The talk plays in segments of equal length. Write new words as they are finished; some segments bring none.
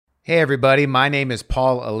Hey everybody, my name is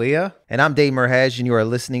Paul Elia. And I'm Dave Merheje, and you are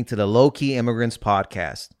listening to the Low-Key Immigrants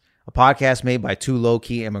Podcast, a podcast made by two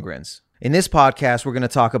low-key immigrants. In this podcast, we're going to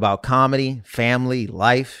talk about comedy, family,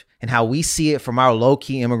 life, and how we see it from our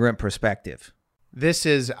low-key immigrant perspective. This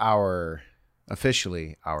is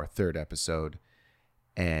officially our third episode,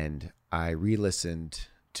 and I re-listened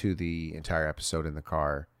to the entire episode in the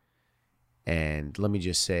car, and let me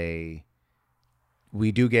just say,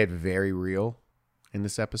 we do get very real in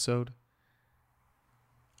this episode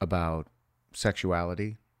about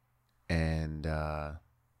sexuality and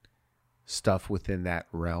stuff within that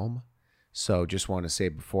realm. So just want to say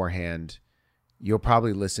beforehand, you'll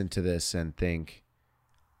probably listen to this and think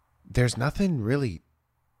there's nothing really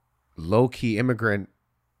low-key immigrant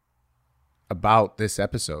about this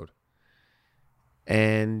episode.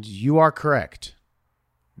 And you are correct.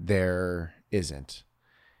 There isn't.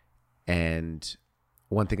 And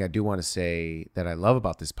one thing I do want to say that I love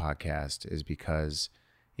about this podcast is because,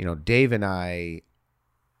 Dave and I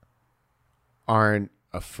aren't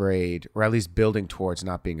afraid, or at least building towards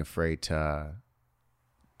not being afraid to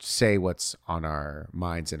say what's on our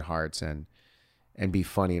minds and hearts and be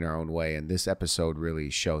funny in our own way. And this episode really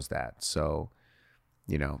shows that. So,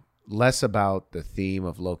 less about the theme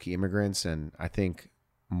of low-key immigrants, and I think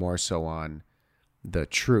more so on the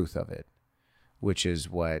truth of it, which is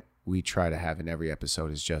what we try to have in every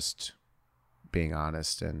episode, is just being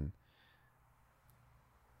honest and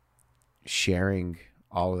sharing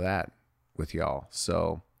all of that with y'all.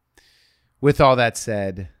 So with all that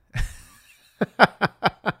said,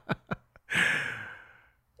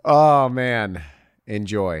 oh man,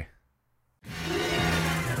 enjoy.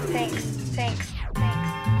 Thanks.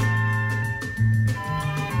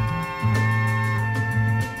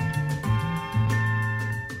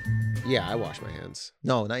 Yeah, I wash my hands.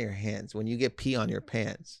 No, not your hands. When you get pee on your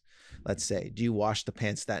pants, let's say, do you wash the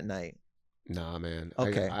pants that night? Nah, man.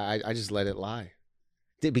 Okay. I just let it lie.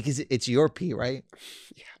 Because it's your pee, right?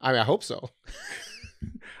 Yeah, I hope so.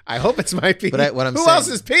 I hope it's my pee. But Who else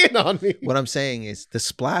is peeing on me? What I'm saying is the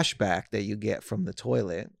splashback that you get from the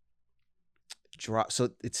toilet, so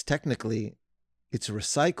it's technically, it's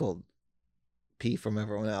recycled pee from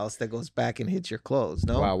everyone else that goes back and hits your clothes.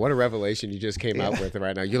 No? Wow, what a revelation you just came out with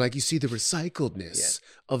right now. You're like, you see the recycledness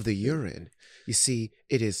of the urine. You see,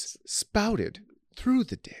 it is spouted through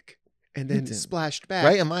the dick and then splashed back.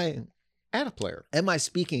 Right? Am I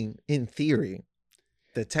speaking in theory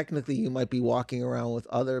that technically you might be walking around with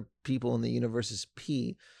other people in the universe's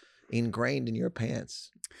pee ingrained in your pants?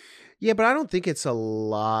 Yeah, but I don't think it's a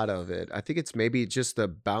lot of it. I think it's maybe just the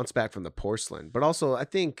bounce back from the porcelain. But also, I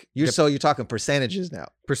think you're talking percentages now.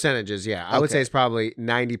 Percentages, yeah. I would say it's probably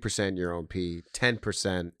 90% your own pee,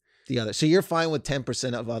 10% the other. So you're fine with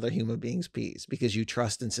 10% of other human beings' pees because you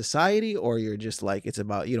trust in society, or you're just like, it's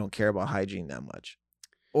about, you don't care about hygiene that much,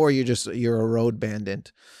 or you're a road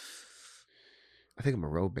bandit. I think I'm a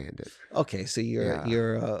road bandit. Okay, so you're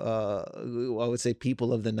I would say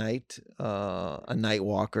people of the night, a night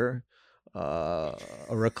walker, a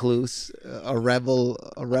recluse, a rebel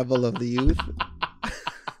of the youth.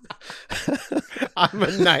 I'm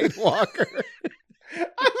a night walker.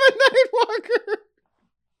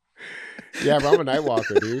 Yeah, but I'm a night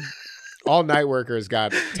walker, dude. All night workers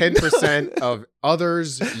got 10% of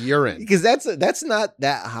others' urine. Because that's not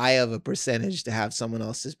that high of a percentage to have someone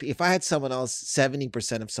else's pee. If I had someone else,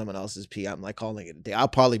 70% of someone else's pee, I'm like calling it a day. I'll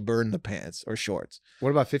probably burn the pants or shorts.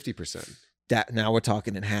 What about 50%? That now we're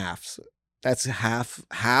talking in halves. That's half.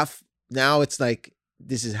 Now it's like,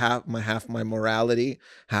 this is half my morality,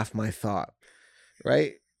 half my thought,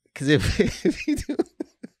 right? Because if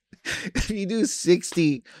you do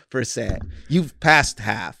 60%, you've passed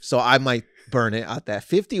half. So I might burn it at that.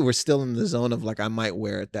 50, we're still in the zone of like, I might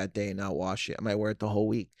wear it that day and not wash it. I might wear it the whole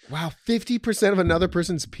week. Wow, 50% of another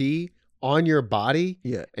person's pee on your body?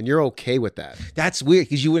 Yeah. And you're okay with that? That's weird,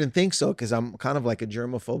 because you wouldn't think so, because I'm kind of like a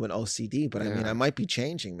germaphobe and OCD. But I mean, I might be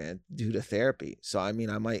changing, man, due to therapy. So I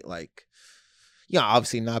mean, I might like,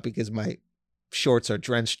 obviously not because my shorts are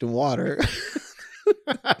drenched in water.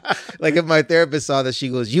 Like if my therapist saw this, she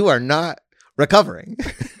goes, "You are not recovering."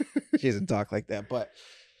 She doesn't talk like that, but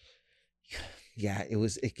yeah,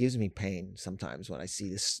 it gives me pain sometimes when I see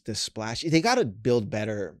this splash. They got to build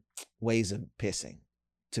better ways of pissing,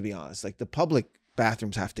 to be honest. Like the public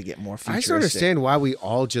bathrooms have to get more futuristic. I just don't understand why we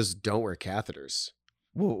all just don't wear catheters.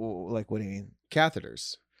 Like, what do you mean?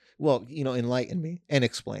 Catheters. Well, enlighten me and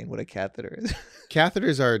explain what a catheter is.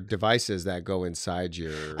 Catheters are devices that go inside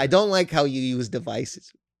your... I don't like how you use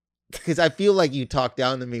devices. Because I feel like you talked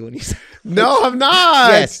down to me when you said. No, I'm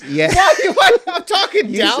not. Yes. Why? I'm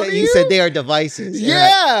talking down to you? You said they are devices.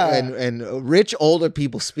 Yeah. And rich older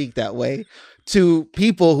people speak that way to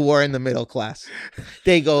people who are in the middle class.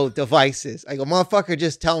 They go, devices. I go, motherfucker,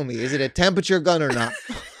 just tell me, is it a temperature gun or not?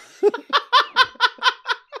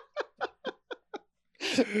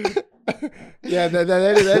 Yeah,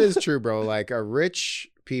 that is true, bro. Like rich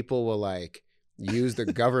people will like use the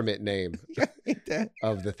government name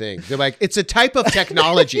of the thing. They're like, it's a type of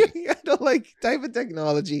technology. I don't like type of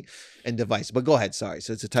technology and device. But go ahead. Sorry.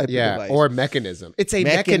 So it's a type of device. Or mechanism. It's a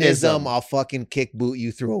mechanism. I'll fucking kick boot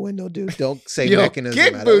you through a window, dude. Don't say Yo, mechanism.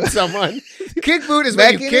 Kick boot someone. Kick boot is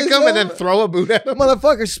when you kick them and then throw a boot at them.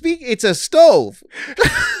 Motherfucker, it's a stove.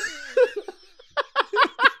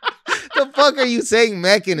 The fuck are you saying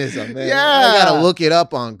mechanism, man? Yeah. I gotta look it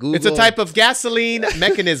up on Google. It's a type of gasoline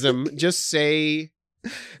mechanism. Just say.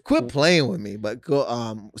 Quit playing with me, but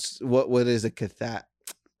go. What is a cathat?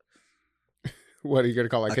 What are you gonna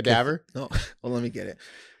call it? A cadaver? No. Well, let me get it.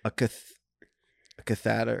 A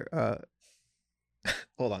catheter.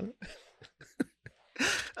 Hold on.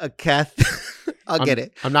 A cath. I'll get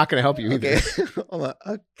it. I'm not gonna help you either. Okay. Hold on.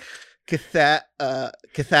 A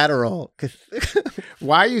catheterol.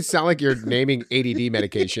 Why you sound like you're naming ADD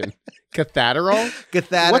medication? Catheterol?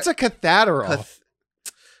 What's a catheterol?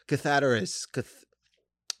 Catheter is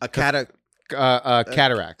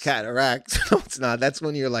cataracts. Cataracts. No, it's not. That's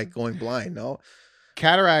when you're like going blind. No.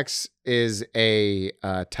 Cataracts is a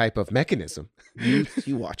type of mechanism. You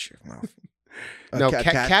watch your mouth. No,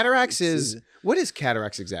 cataracts is what is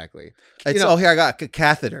cataracts exactly? It's here I got a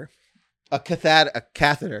catheter. A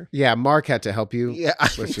catheter. Yeah, Mark had to help you. Yeah,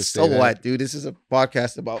 Let's just so what, dude? This is a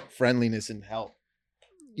podcast about friendliness and help.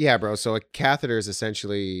 Yeah, bro. So a catheter is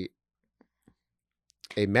essentially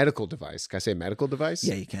a medical device. Can I say medical device?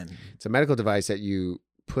 Yeah, you can. It's a medical device that you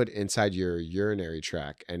put inside your urinary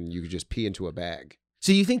tract and you just pee into a bag.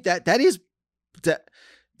 So you think that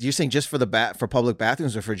you're saying just for public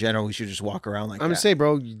bathrooms or for general, we should just walk around like that? I'm saying,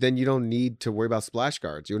 bro, then you don't need to worry about splash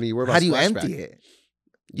guards. You don't need to worry about how do you empty it?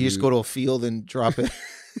 You just go to a field and drop it.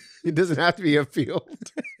 It doesn't have to be a field.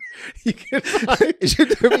 You can find,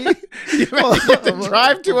 Should there be? you have to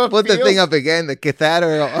drive to a Put field. the thing up again. The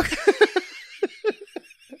catheter.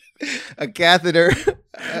 A catheter.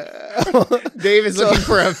 Dave is looking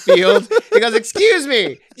for a field. He goes, "Excuse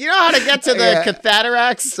me, do you know how to get to the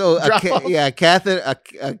cataracts?" So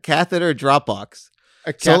a catheter drop box.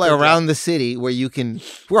 So around the city where you can.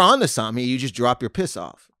 We're on to something. You just drop your piss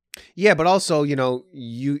off. Yeah, but also,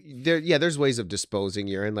 there's ways of disposing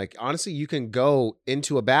urine. Like, honestly, you can go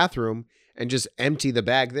into a bathroom and just empty the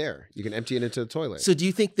bag there. You can empty it into the toilet. So do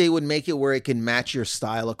you think they would make it where it can match your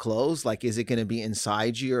style of clothes? Like, is it going to be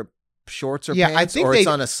inside your shorts or pants? I think it's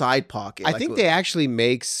on a side pocket? I think they actually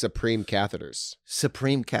make Supreme catheters.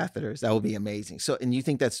 Supreme catheters. That would be amazing. So, and you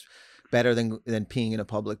think that's better than peeing in a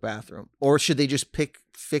public bathroom? Or should they just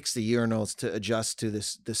fix the urinals to adjust to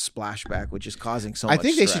this splashback, which is causing so much I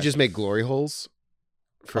think stress? they should just make glory holes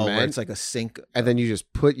for men. Where it's like a sink. And then you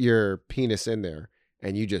just put your penis in there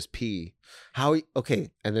and you just pee.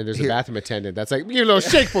 Okay. And then there's a bathroom attendant that's like, give a little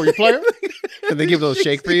shake for you, player. And they give a little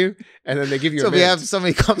shake for you. And then they give you a So we have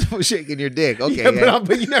somebody comfortable shaking your dick. Okay. Yeah,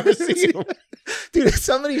 but you never see them. Dude, if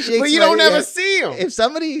somebody shakes but you don't ever see them. If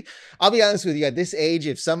somebody, I'll be honest with you, at this age,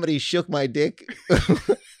 if somebody shook my dick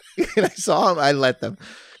and I saw him, I'd let them.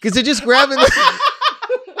 Because they're just grabbing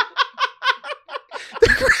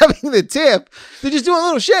they're grabbing the tip. They're just doing a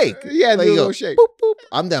little shake. Yeah, do a little shake. Boop, boop.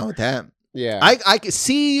 I'm down with that. Yeah. I can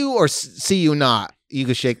see you or see you not. You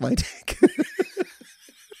can shake my dick.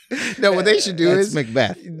 No, what they should do is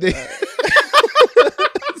Macbeth.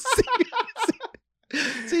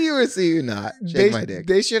 See you or see you not. Shake my dick.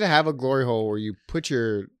 They should have a glory hole where you put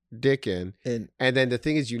your dick in, and then the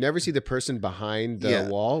thing is, you never see the person behind the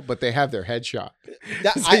wall, but they have their headshot.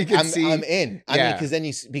 I'm in. I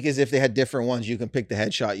mean, because if they had different ones, you can pick the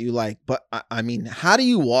headshot you like. But I mean, how do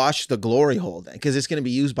you wash the glory hole then? Because it's going to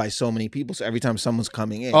be used by so many people. So every time someone's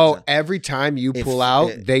coming in, every time you pull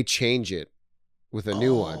out, they change it with a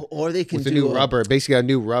new one, or they can with a new rubber, basically a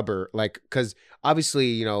new rubber, like because.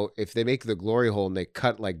 Obviously, if they make the glory hole and they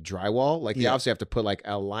cut like drywall, like they obviously have to put like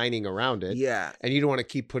a lining around it. Yeah. And you don't want to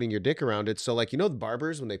keep putting your dick around it. So like, the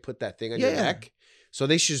barbers, when they put that thing on your neck, so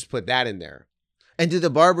they should just put that in there. And do the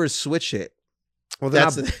barbers switch it? Well, they're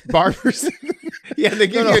not barbers. Yeah, they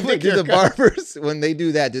give you a dick do the haircut. barbers, when they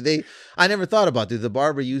do that, do they, I never thought about, do the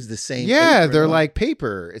barber use the same Yeah, apron they're on? like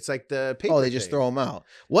paper. It's like the paper. Oh, they just throw them out.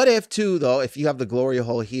 What if too, though, if you have the glory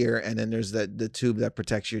hole here and then there's the tube that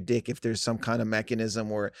protects your dick, if there's some kind of mechanism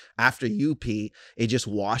where after you pee, it just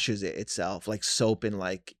washes it itself, like soap, and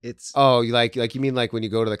like it's. Oh, you like you mean like when you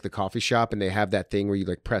go to like the coffee shop and they have that thing where you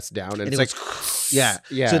like press down and it's it like goes, yeah.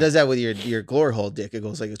 yeah. So it does that with your glory hole dick. It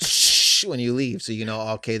goes like when you leave, so you know,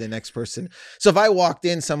 okay, the next person. So if I walked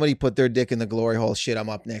in, somebody put their dick in the glory hole, shit, I'm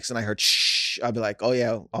up next, and I heard shh, I'll be like, oh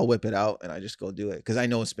yeah, I'll whip it out, and I just go do it because I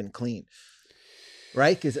know it's been clean,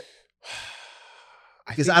 right? Because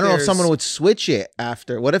I don't know if someone would switch it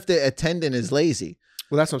after. What if the attendant is lazy?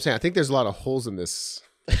 Well, that's what I'm saying. I think there's a lot of holes in this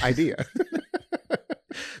idea.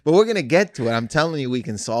 But we're gonna get to it. I'm telling you, we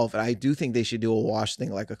can solve it. I do think they should do a wash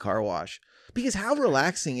thing like a car wash. Because how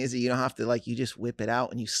relaxing is it? You don't have to, like, you just whip it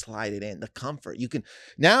out and you slide it in. The comfort. You can,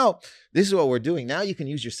 now, this is what we're doing. Now you can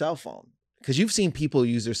use your cell phone. Because you've seen people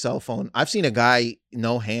use their cell phone. I've seen a guy,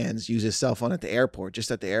 no hands, use his cell phone at the airport,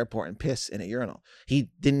 just at the airport, and piss in a urinal. He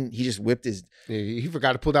just whipped his. He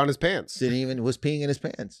forgot to pull down his pants. Was peeing in his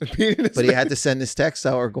pants. But he had to send this text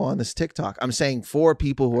out or go on this TikTok. I'm saying for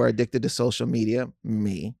people who are addicted to social media,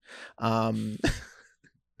 me,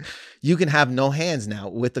 you can have no hands now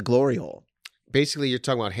with the glory hole. Basically, you're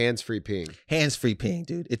talking about hands-free peeing. Hands-free peeing,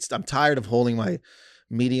 dude. I'm tired of holding my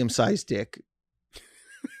medium-sized dick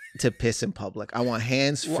to piss in public. I want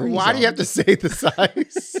hands-free. Why do you have to say the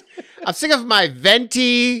size? I'm sick of my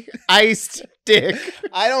venti iced dick.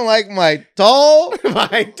 I don't like my tall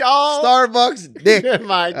Starbucks dick.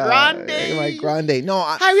 My grande. My grande. No,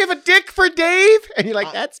 hi, we have a dick for Dave, and you're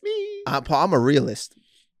like, that's me. Paul, I'm a realist,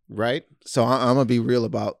 right? So I'm gonna be real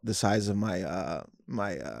about the size of my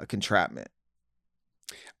my contraption.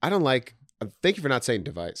 I don't like. Thank you for not saying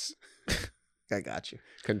device. I got you.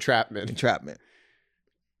 Contraption.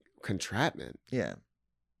 Yeah.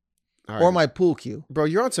 All right. Or my pool cue. Bro,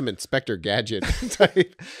 you're on some Inspector Gadget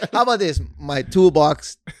type. How about this? My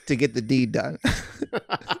toolbox to get the deed done.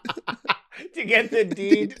 To get the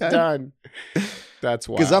deed done. That's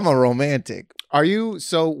why. Because I'm a romantic. Are you,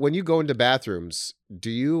 so when you go into bathrooms, do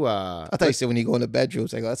you I thought you said when you go into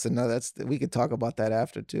bedrooms, like we could talk about that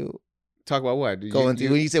after too. Talk about what? When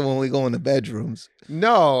you say when we go into bedrooms.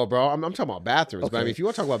 No, bro. I'm talking about bathrooms. Okay. But I mean, if you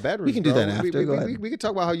want to talk about bedrooms, we can do that after. Go ahead. We can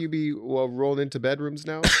talk about how you be rolled into bedrooms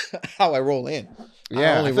now. How I roll in.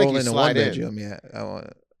 Yeah, I only roll into one bedroom. Yeah,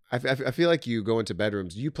 I feel like you go into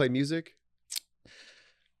bedrooms. Do you play music?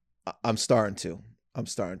 I'm starting to.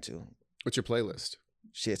 What's your playlist?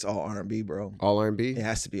 Shit, it's all R&B, bro. All R&B? It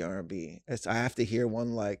has to be R&B. I have to hear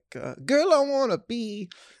one like, girl, I want to be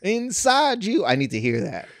inside you. I need to hear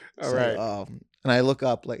that. All right. And I look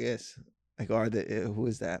up like this. I go, who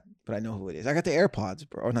is that? But I know who it is. I got the AirPods,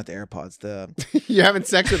 bro. Or not the AirPods. You having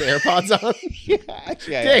sex with AirPods on? Yeah,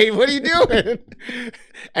 actually. Dave, what are you doing?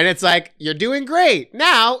 And it's like, you're doing great.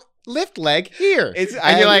 Now, lift leg here.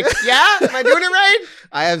 You're like, yeah? Am I doing it right?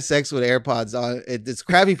 I have sex with AirPods on. This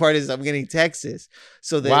crappy part is I'm getting texts.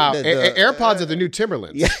 So wow. AirPods are the new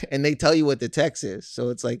Timberlands. Yeah, and they tell you what the text is. So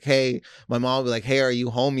it's like, hey, my mom will be like, hey, are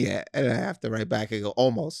you home yet? And I have to write back and go,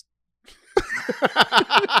 almost.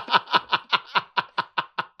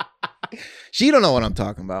 She don't know what I'm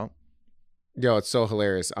talking about. Yo, it's so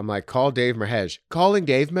hilarious. I'm like, call Dave Merheje. Calling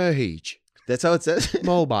Dave Merheje. That's how it says.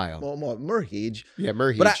 Mobile. Merheje. Yeah,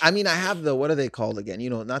 Merheje. But I mean, I have what are they called again? You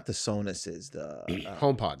know, not the Sonuses, the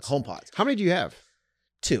HomePods. HomePods. How many do you have?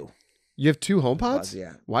 2. You have 2 HomePods?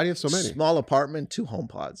 Yeah. Why do you have so many? Small apartment, 2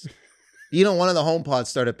 HomePods. You know, one of the HomePods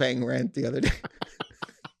started paying rent the other day.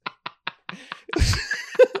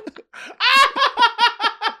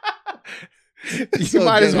 You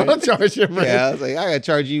might as well charge him rent. Yeah, I was like, I gotta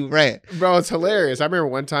charge you rent. Bro, it's hilarious. I remember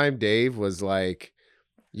one time Dave was like,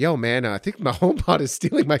 yo, man, I think my HomePod is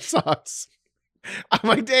stealing my socks. I'm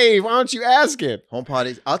like, Dave, why don't you ask it? HomePod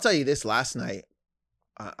is, I'll tell you this, last night,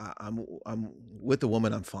 I'm with the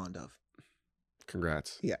woman I'm fond of.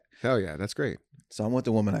 Congrats. Yeah. Hell yeah, that's great. So I'm with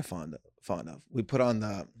the woman I'm fond of. We put on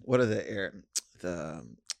not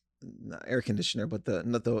air conditioner, but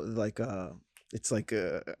it's like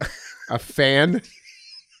a fan.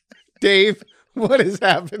 Dave, what is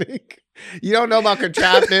happening? You don't know about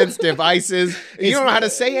contraptions, devices. You don't know how to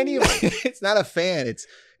say any of it. It's not a fan.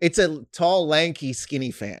 It's a tall, lanky,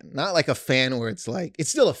 skinny fan. Not like a fan where it's like, it's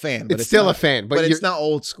still a fan. But it's still a fan. But it's not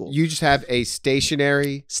old school. You just have a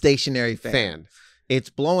stationary fan. It's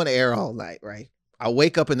blowing air all night, right? I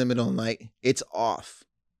wake up in the middle of the night. It's off.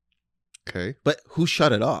 Okay. But who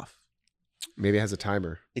shut it off? Maybe it has a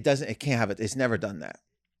timer. It doesn't. It can't have it. It's never done that.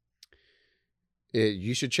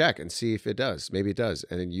 You should check and see if it does. Maybe it does,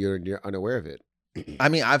 and then you're unaware of it. I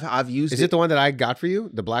mean, I've used it. Is it the one that I got for you?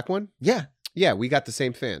 The black one? Yeah. Yeah, we got the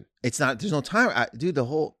same fan. It's not, there's no timer. Dude,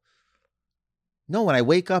 no, when I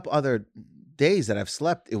wake up other days that I've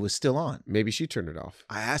slept, it was still on. Maybe she turned it off.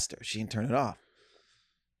 I asked her. She didn't turn it off.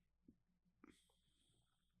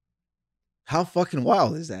 How fucking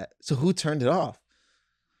wild is that? So who turned it off?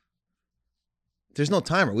 There's no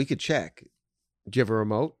timer. We could check. Do you have a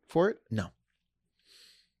remote for it? No.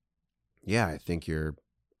 Yeah, I think you're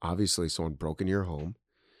obviously someone broke into your home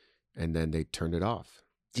and then they turned it off.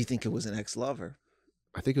 Do you think it was an ex-lover?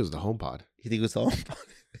 I think it was the HomePod. You think it was the HomePod?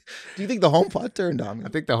 Do you think the HomePod turned on me? I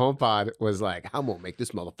think the HomePod was like, I'm going to make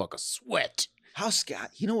this motherfucker sweat. How scared?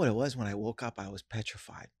 You know what it was? When I woke up, I was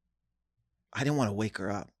petrified. I didn't want to wake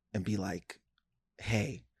her up and be like,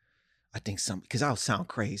 hey, I think because I'll sound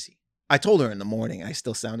crazy. I told her in the morning I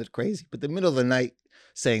still sounded crazy, but the middle of the night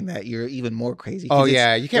saying that, you're even more crazy. Oh,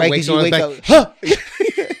 yeah. You can't wake someone up. Huh?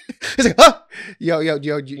 It's like, huh? Yo, do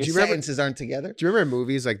you remember? Sentences aren't together. Do you remember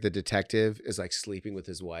movies like the detective is like sleeping with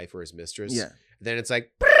his wife or his mistress? Yeah. And then it's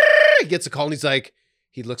like, he gets a call and he's like,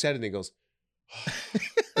 he looks at it and he goes,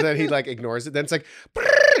 and then he like ignores it. Then it's like,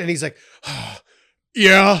 and he's like,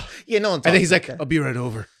 yeah. Yeah, no one and then he's like, that. I'll be right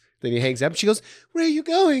over. Then he hangs up. She goes, where are you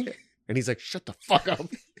going? And he's like, shut the fuck up.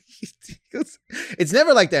 It's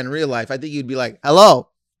never like that in real life. I think you'd be like, hello?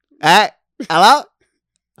 Hello?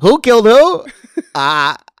 Who killed who?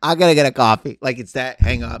 I gotta get a coffee. Like, it's that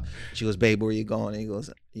hang up. She goes, babe, where are you going? And he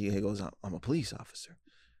goes, I'm a police officer.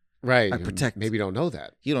 Right. I protect. Maybe you don't know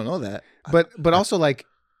that. You don't know that. But also like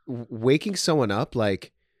waking someone up,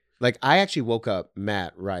 like I actually woke up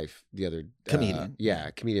Matt Rife the other comedian.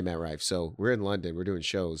 Comedian Matt Rife. So we're in London, we're doing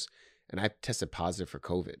shows, and I tested positive for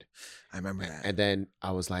COVID. I remember that. And then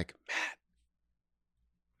I was like, Matt.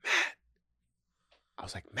 I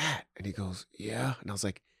was like, Matt. And he goes, yeah. And I was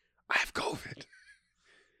like, I have COVID.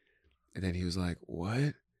 And then he was like, what?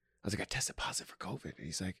 I was like, I tested positive for COVID. And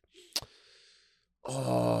he's like,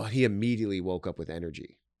 oh, he immediately woke up with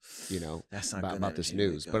energy, That's not about this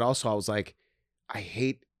news. But also I was like, I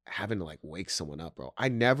hate having to like wake someone up, bro. I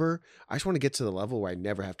just want to get to the level where I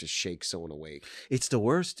never have to shake someone awake. It's the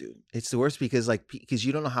worst, dude. It's the worst because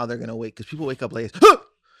you don't know how they're going to wake. Because people wake up late.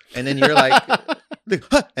 And then you're like,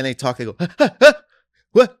 and they talk, they go,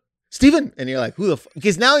 what? Steven? And you're like, who the fuck?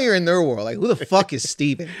 Because now you're in their world. Like, who the fuck is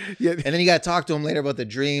Steven? Yeah. And then you got to talk to him later about the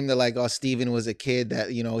dream. They're like, oh, Steven was a kid that,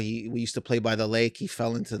 we used to play by the lake. He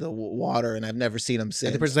fell into the water and I've never seen him since.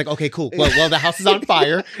 And the person's like, okay, cool. Well, the house is on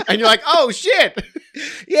fire. And you're like, oh, shit.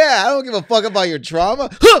 Yeah, I don't give a fuck about your trauma.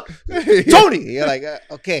 Tony! You're like,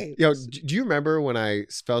 okay. Yo, do you remember when I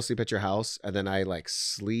fell asleep at your house and then I like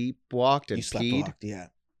sleepwalked and peed? Sleepwalked, yeah.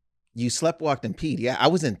 You sleptwalked and peed. Yeah, I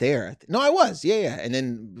wasn't there. No, I was. Yeah. And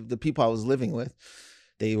then the people I was living with,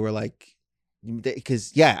 they were like,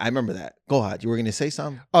 because, I remember that. Go ahead. You were going to say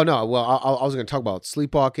something? Oh, no. Well, I was going to talk about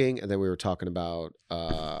sleepwalking. And then we were talking about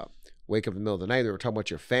wake up in the middle of the night. We were talking about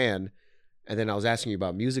your fan. And then I was asking you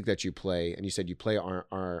about music that you play. And you said you play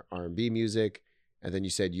R&B music. And then you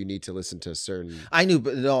said you need to listen to a certain. I knew,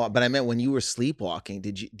 but I meant when you were sleepwalking,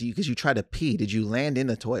 because you tried to pee, did you land in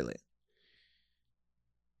the toilet?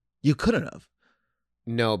 You couldn't have.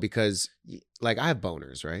 No, because like I have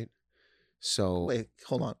boners, right? So wait,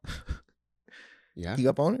 hold on. Yeah, you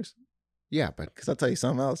got boners? Yeah, but because I'll tell you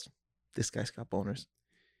something else. This guy's got boners.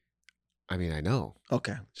 I mean, I know.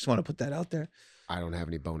 Okay, just want to put that out there. I don't have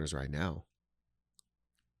any boners right now,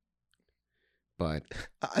 but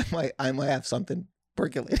I might have something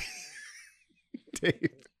percolating. Dave.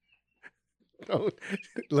 Don't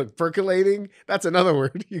look, percolating. That's another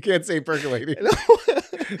word. You can't say percolating.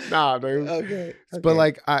 Nah, dude. Okay. But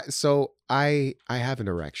like, I have an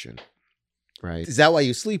erection, right? Is that why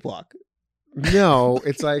you sleepwalk? No,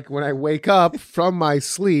 it's like when I wake up from my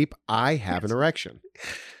sleep, I have an erection,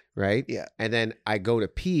 right? Yeah. And then I go to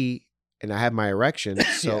pee, and I have my erection,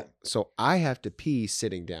 so I have to pee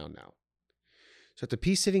sitting down now. So I have to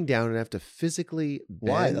pee sitting down and I have to physically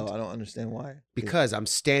bend. Why though? I don't understand why. Because I'm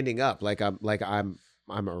standing up, like I'm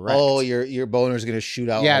erect. Oh, your boner's gonna shoot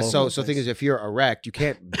out. Yeah. So the thing is, if you're erect, you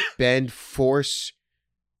can't bend, force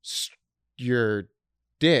your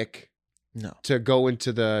dick to go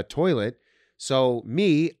into the toilet. So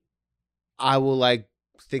I will like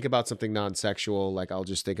think about something non-sexual, like I'll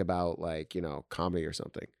just think about like comedy or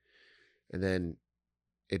something, and then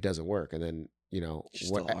it doesn't work, and then it's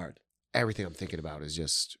still hard. Everything I'm thinking about is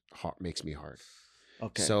just hard, makes me hard.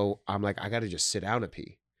 Okay. So I'm like, I got to just sit down to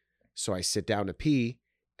pee. So I sit down to pee,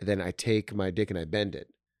 and then I take my dick and I bend it,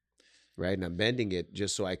 right? And I'm bending it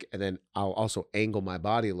just so and then I'll also angle my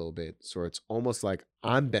body a little bit. So it's almost like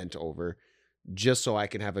I'm bent over just so I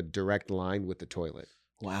can have a direct line with the toilet.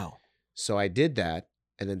 Wow. So I did that.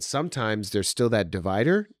 And then sometimes there's still that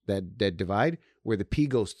divider, that divide where the pee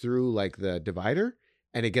goes through like the divider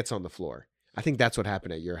and it gets on the floor. I think that's what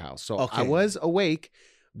happened at your house. So I was awake,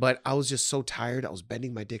 but I was just so tired. I was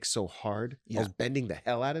bending my dick so hard. I was bending the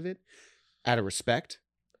hell out of it out of respect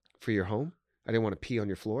for your home. I didn't want to pee on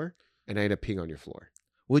your floor, and I ended up peeing on your floor.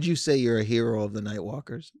 Would you say you're a hero of the night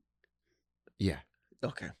walkers? Yeah.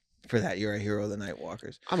 Okay. For that, you're a hero of the night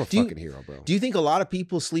walkers. I'm a fucking hero, bro. Do you think a lot of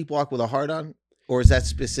people sleepwalk with a heart on? Or is that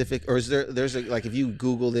specific? Or is there's a, like, if you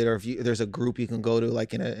Googled it, or if there's a group you can go to,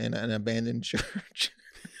 like in an abandoned church?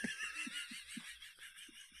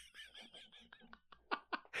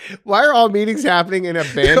 Why are all meetings happening in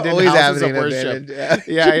abandoned houses of worship?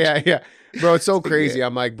 Yeah. Bro, it's so crazy.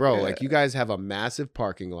 I'm like, bro, like you guys have a massive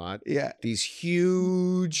parking lot. Yeah. These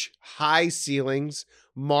huge high ceilings,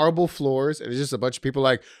 marble floors, and it's just a bunch of people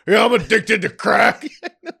like, yeah, I'm addicted to crack.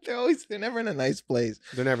 They're never in a nice place.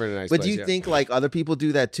 They're never in a nice place. But do you think like other people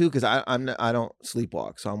do that too? Because I don't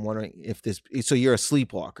sleepwalk, so I'm wondering if this. So you're a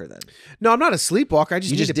sleepwalker then? No, I'm not a sleepwalker. I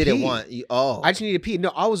just didn't pee. I just need to pee.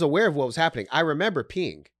 No, I was aware of what was happening. I remember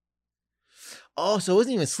peeing. Oh, so it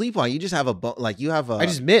wasn't even sleepwalking. You just have I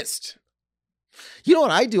just missed. You know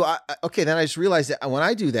what I do? Okay, then I just realized that when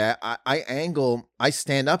I do that, I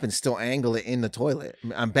stand up and still angle it in the toilet.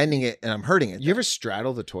 I'm bending it and I'm hurting it. You ever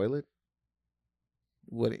straddle the toilet?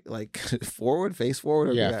 What, like forward, face forward?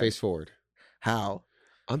 Or yeah, face forward. How?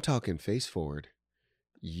 I'm talking face forward.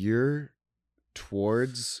 You're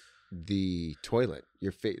towards the toilet.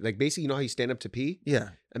 Your face, like basically, you know how you stand up to pee? Yeah.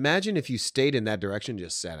 Imagine if you stayed in that direction,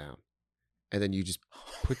 just sat down, and then you just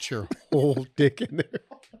put your whole dick in there.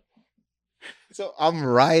 So I'm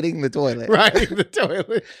riding the toilet. Riding the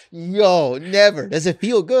toilet. Yo, never. Does it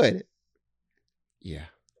feel good? Yeah.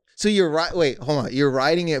 So wait, hold on. You're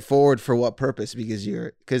riding it forward for what purpose? Because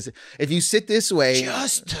if you sit this way,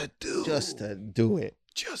 just to do it.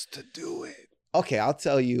 Okay, I'll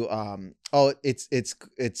tell you.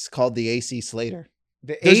 It's called the AC Slater.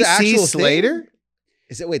 There's AC Slater? Thing?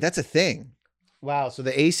 Is it? Wait, that's a thing. Wow. So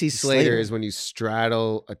the AC Slater is when you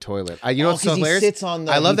straddle a toilet. You know what's so hilarious? Sits on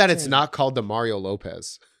I love that it's not called the Mario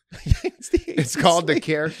Lopez. It's called the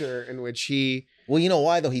character in which he. Well, you know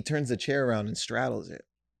why though? He turns the chair around and straddles it.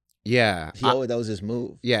 Yeah. That was his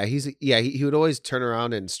move. Yeah, he would always turn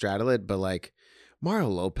around and straddle it, but like Mario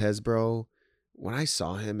Lopez, bro, when I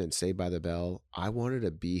saw him in Saved by the Bell, I wanted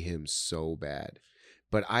to be him so bad.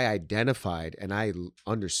 But I identified and I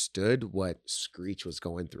understood what Screech was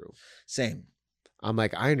going through. Same. I'm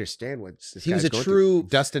like, I understand what this he guy's was a going true through.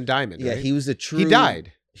 Dustin Diamond. Yeah, right? he was a true. He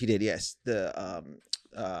died. He did. Yes. The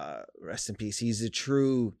rest in peace. He's a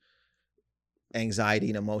true anxiety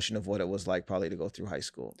and emotion of what it was like probably to go through high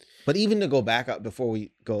school. But even to go back up before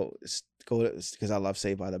we go because I love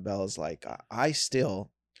Saved by the Bell, is like I've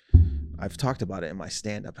talked about it in my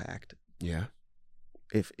stand-up act. Yeah.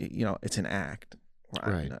 If it's an act,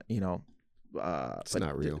 right? It's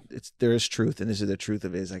not real. There is truth, and this is the truth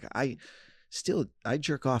of it. Is like I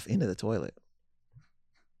jerk off into the toilet.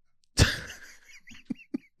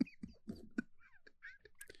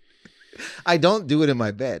 I don't do it in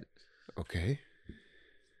my bed. Okay.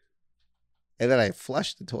 And then I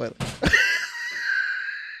flush the toilet.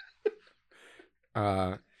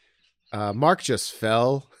 Mark just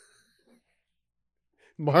fell.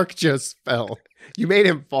 Mark just fell. You made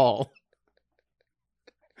him fall.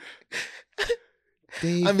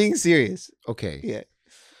 Dave. I'm being serious. Okay. Yeah.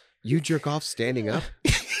 You jerk off standing up?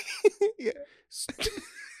 Yeah.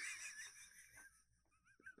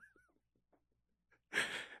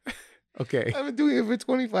 Okay. I've been doing it for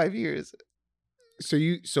 25 years.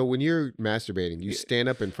 So when you're masturbating, you stand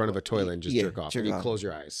up in front of a toilet and just jerk off. And you close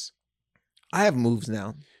your eyes. I have moves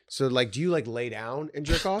now. So like, do you like lay down and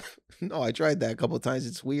jerk off? No, I tried that a couple of times.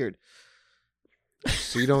 It's weird.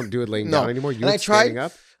 So you don't do it laying down anymore? You standing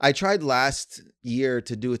up? I tried last year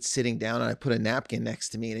to do it sitting down, and I put a napkin next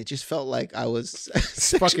to me, and it just felt like I was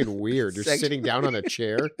it's fucking weird. You're sitting down on a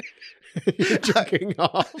chair. You're jerking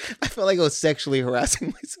off. I felt like I was sexually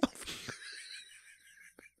harassing myself.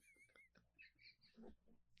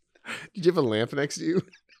 Did you have a lamp next to you?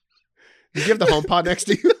 Did you have the HomePod next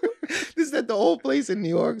to you? This is at the whole place in New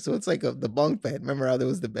York, so it's like the bunk bed. Remember how there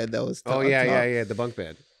was the bed that was yeah, the bunk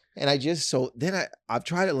bed. And I've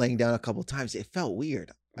tried it laying down a couple times. It felt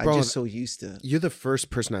weird. Bro, I'm just so used to. You're the first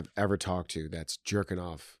person I've ever talked to that's jerking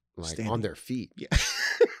off like on their feet. Yeah.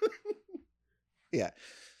 Yeah.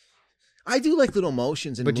 I do like little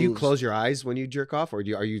motions and But do moves. you close your eyes when you jerk off, or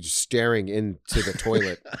are you just staring into the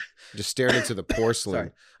toilet? Just staring into the porcelain?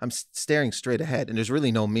 Sorry. I'm staring straight ahead, and there's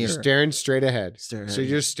really no mirror. You're staring straight ahead. So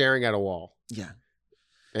you're just staring at a wall. Yeah.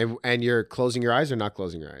 And you're closing your eyes or not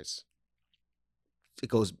closing your eyes? it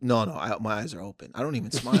goes, no, my eyes are open. I don't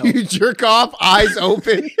even smile. You jerk off, eyes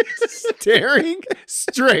open, staring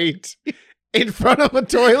straight in front of a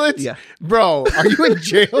toilet? Yeah. Bro, are you in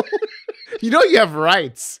jail? You know you have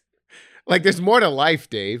rights. Like, there's more to life,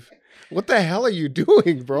 Dave. What the hell are you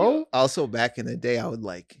doing, bro? Also, back in the day, I would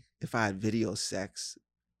like, if I had video sex,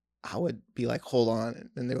 I would be like, hold on.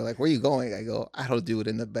 And they were like, where are you going? I go, I don't do it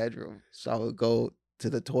in the bedroom. So I would go to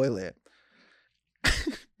the toilet.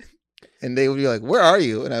 And they would be like, where are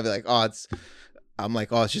you? And I'd be like, I'm like,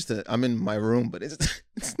 it's just I'm in my room, but it's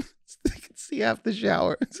I can see half the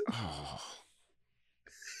shower. Oh.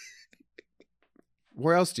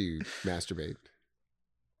 Where else do you masturbate?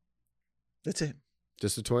 That's it.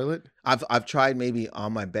 Just the toilet? I've tried maybe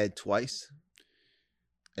on my bed twice.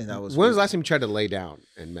 And that was When was the last time you tried to lay down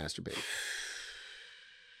and masturbate?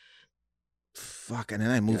 Fuck, and then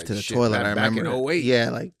I moved to the toilet. I remember. Back in 08. Yeah,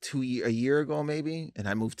 like a year ago maybe, and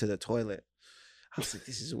I moved to the toilet. I was like,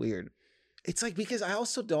 this is weird. It's like, because I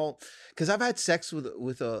also don't, because I've had sex with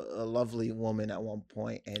a lovely woman at one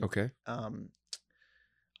point, and okay.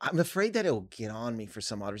 I'm afraid that it'll get on me for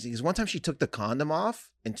some odd reason. Because one time she took the condom off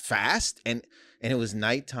and fast, and it was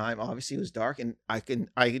nighttime. Obviously, it was dark, and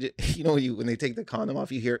you know, when they take the condom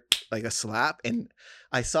off, you hear like a slap, and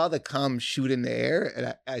I saw the cum shoot in the air,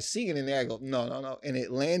 and I see it in there. I go, no, and it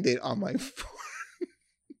landed on my foot.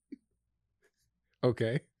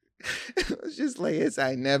 Okay. It was just like this.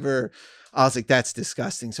 I was like, that's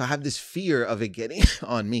disgusting. So I have this fear of it getting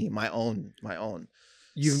on me, my own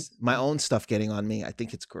stuff getting on me. I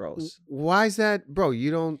think it's gross. Why is that, bro?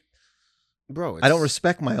 You don't, bro. I don't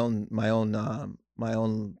respect my own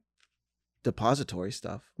depository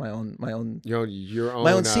stuff. My own your own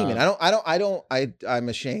my own semen. I'm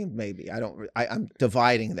ashamed. Maybe I'm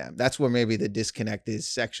dividing them. That's where maybe the disconnect is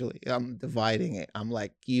sexually. I'm dividing it. I'm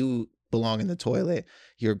like, you belong in the toilet.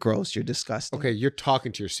 You're gross. You're disgusting. Okay, you're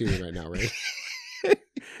talking to your semen right now, right?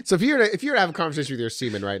 So if you were to have a conversation with your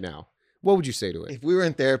semen right now, what would you say to it? If we were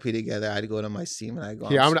in therapy together, I'd go to my semen. I'd go,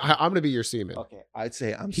 yeah, I'm gonna be your semen. Okay, I'd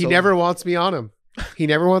say He never wants me on him. He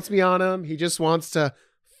never wants me on him. He just wants to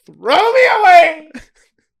throw me away.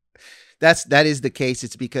 That is the case.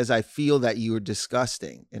 It's because I feel that you are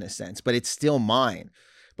disgusting in a sense, but it's still mine.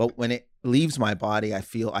 But when it leaves my body, I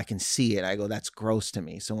feel I can see it. I go, that's gross to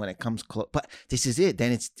me. So when it comes close, but this is it.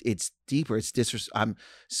 Then it's deeper. It's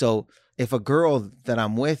so if a girl that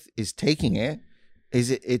I'm with is taking it,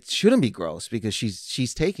 it shouldn't be gross because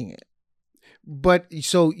she's taking it. But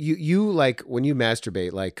so you like when you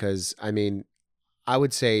masturbate, like, because I mean, I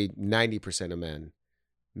would say 90% of men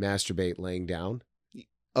masturbate laying down.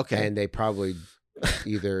 Okay. And they probably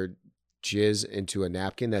either jizz into a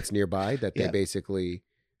napkin that's nearby that they basically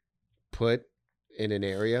put in an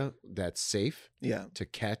area that's safe to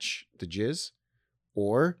catch the jizz,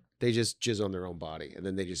 or they just jizz on their own body and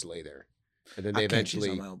then they just lay there. And then they eventually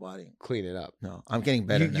on my own body. Clean it up. No, I'm getting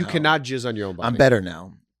better now. You cannot jizz on your own body. I'm better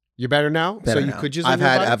now. You're better now? Better so you now. could jizz on your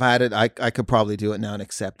body? I've had it. I could probably do it now and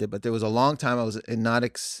accept it. But there was a long time I was not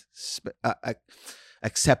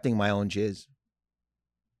accepting my own jizz.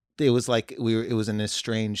 It was like it was an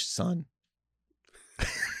estranged son.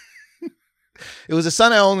 It was a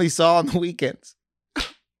son I only saw on the weekends.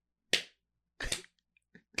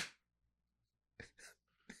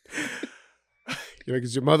 You're like,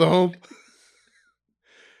 is your mother home?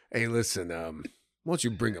 Hey, listen, why don't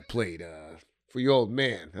you bring a plate for your old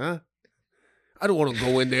man, huh? I don't want to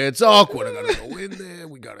go in there. It's awkward. I gotta go in there.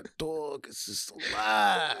 We gotta talk. It's just a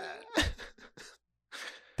lot.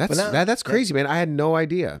 That's crazy, man. I had no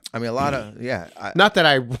idea. I mean, a lot of not that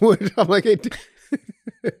I would. I'm like,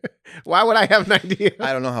 why would I have an idea?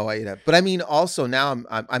 I don't know how I eat that, but I mean, also now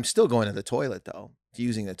I'm still going to the toilet though,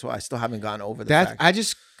 using the toilet. I still haven't gotten over that.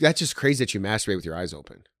 That's just crazy that you masturbate with your eyes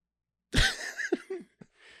open.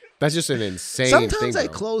 That's just an insane Sometimes thing. I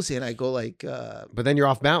close it and I go like, but then you're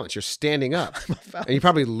off balance. You're standing up, and you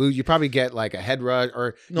probably lose. You probably get like a head rush,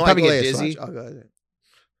 or you probably get dizzy.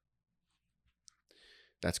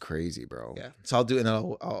 That's crazy, bro. Yeah. So I'll do it, and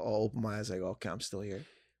I'll open my eyes. I go, okay, I'm still here.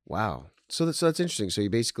 Wow. So that's interesting. So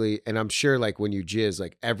you basically, and I'm sure like when you jizz,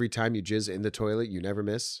 like every time you jizz in the toilet, you never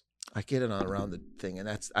miss. I get it on around the thing, and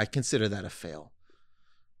I consider that a fail.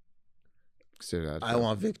 I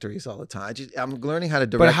want victories all the time. I'm learning how to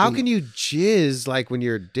direct. But how can you jizz like when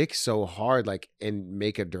your dick's so hard, like, and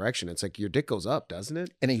make a direction? It's like your dick goes up, doesn't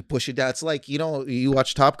it? And you push it down. It's like, you know, you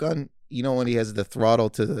watch Top Gun. You know when he has the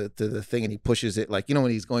throttle to the thing and he pushes it, like, you know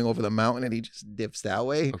when he's going over the mountain and he just dips that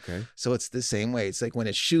way. Okay. So it's the same way. It's like when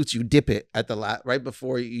it shoots, you dip it at the right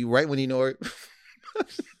before you, right when you know it.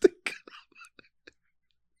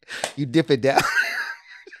 You dip it down.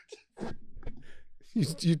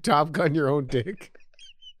 You Top Gun your own dick.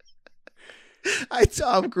 I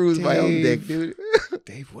Tom Cruise my own dick, dude.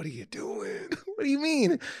 Dave, what are you doing? What do you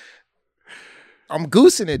mean? I'm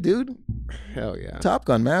goosing it, dude. Hell yeah. Top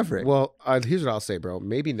Gun Maverick. Well, here's what I'll say, bro.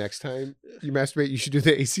 Maybe next time you masturbate, you should do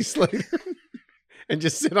the AC slider and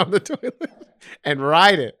just sit on the toilet and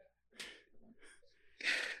ride it.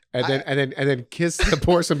 And then kiss the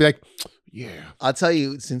porcelain and be like, yeah. I'll tell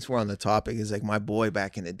you, since we're on the topic, is like my boy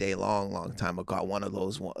back in the day, long time ago, got one of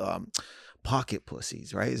those pocket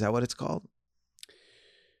pussies, right? Is that what it's called?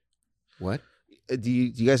 What? Do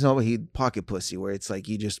you guys know about pocket pussy, where it's like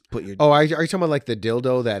you just put your... Oh, are you talking about like the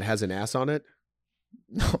dildo that has an ass on it?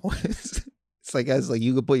 No, it's like as like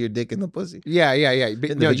you could put your dick in the pussy. Yeah.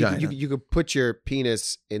 In the vagina. You could put your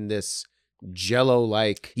penis in this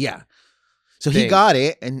jello-like... Yeah. So thing. he got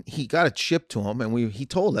it, and he got it shipped to him, and he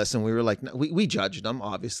told us, and we were like, no, we judged him,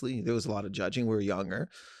 obviously. There was a lot of judging. We were younger.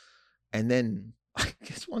 And then I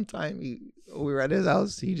guess one time we were at his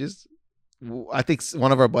house, I think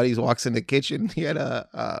one of our buddies walks in the kitchen. He had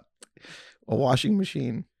a washing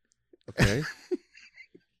machine. Okay.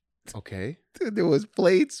 Okay. There was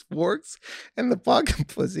plates, forks, and the pocket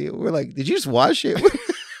pussy. We're like, did you just wash it?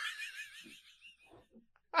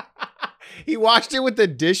 He washed it with the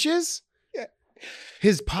dishes? Yeah.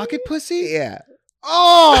 His pocket pussy? Yeah.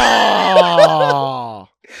 Oh!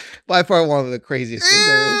 By far one of the craziest things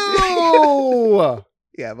there is.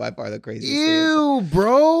 Yeah, by far the craziest thing. Ew,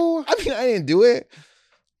 bro. I mean, I didn't do it.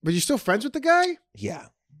 But you're still friends with the guy? Yeah.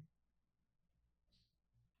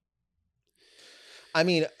 I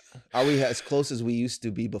mean, are we as close as we used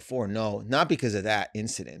to be before? No, not because of that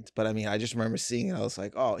incident. But I mean, I just remember seeing it. I was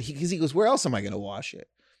like, oh, because he goes, where else am I going to wash it?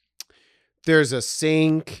 There's a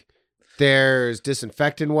sink. There's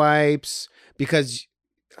disinfectant wipes. Because...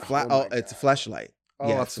 it's a fleshlight. Oh,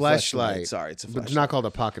 yeah, a fleshlight. Sorry, it's a fleshlight. But it's not called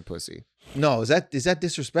a pocket pussy. No, is that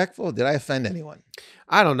disrespectful? Did I offend anyone?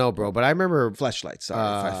 I don't know, bro. But I remember... Fleshlight,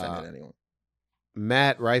 sorry if I offended anyone.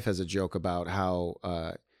 Matt Rife has a joke about how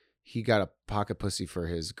he got a pocket pussy for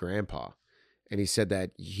his grandpa. And he said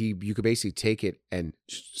that you could basically take it and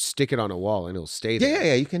stick it on a wall and it'll stay there.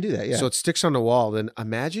 Yeah, you can do that, yeah. So it sticks on the wall. Then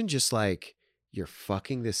imagine just like you're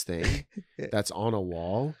fucking this thing that's on a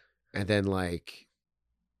wall. And then like...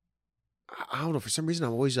 I don't know. For some reason,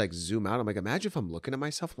 I'm always like zoom out. I'm like, imagine if I'm looking at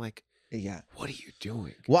myself. I'm like, yeah, what are you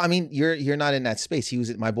doing? Well, I mean, you're not in that space.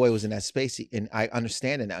 My boy was in that space, and I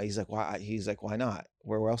understand it now. He's like, why? He's like, why not?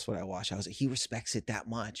 Where else would I wash? I was like, he respects it that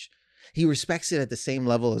much. He respects it at the same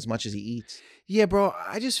level as much as he eats. Yeah, bro.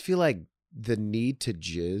 I just feel like the need to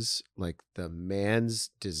jizz, like the man's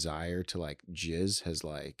desire to like jizz, has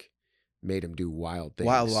like made him do wild things.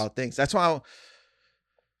 Wild things. That's why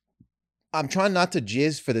I'm trying not to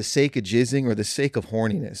jizz for the sake of jizzing or the sake of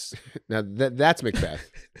horniness. Now that's Macbeth.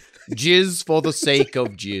 Jizz for the sake of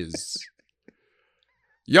jizz.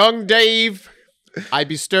 Young Dave, I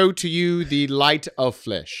bestow to you the light of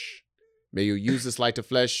flesh. May you use this light of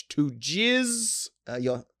flesh to jizz.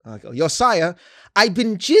 Your sire, I've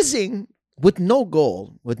been jizzing with no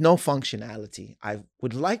goal, with no functionality. I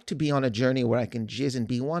would like to be on a journey where I can jizz and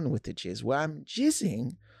be one with the jizz, where I'm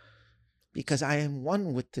jizzing because I am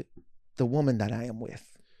one with the woman that I am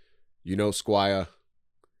with. You know, Squire,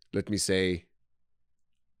 let me say,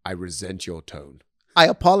 I resent your tone. I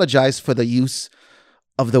apologize for the use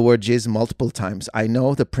of the word jizz multiple times. I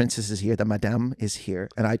know the princess is here, the madame is here,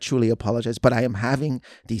 and I truly apologize, but I am having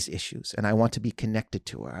these issues, and I want to be connected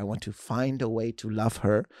to her. I want to find a way to love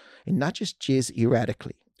her, and not just jizz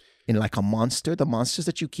erratically, in like a monster, the monsters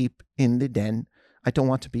that you keep in the den. I don't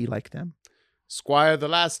want to be like them. Squire, the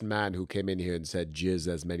last man who came in here and said jizz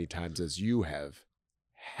as many times as you have,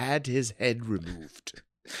 had his head removed.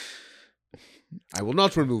 I will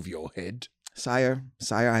not remove your head. Sire,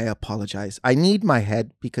 I apologize. I need my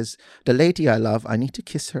head because the lady I love, I need to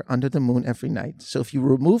kiss her under the moon every night. So if you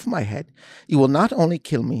remove my head, you will not only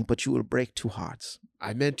kill me, but you will break two hearts.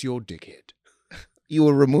 I meant your dickhead. You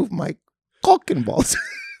will remove my cock and balls.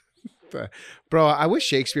 Bro, I wish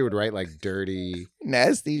Shakespeare would write like dirty,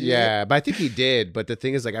 nasty shit. Yeah, but I think he did. But the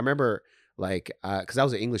thing is, like, I remember, like, because I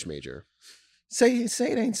was an English major. Say it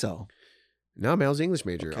ain't so. No, man, I was an English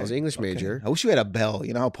major. Okay, I was an English major. I wish we had a bell.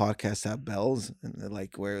 You know how podcasts have bells, and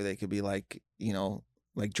like where they could be like, you know,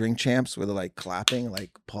 like Drink Champs, where they're like clapping,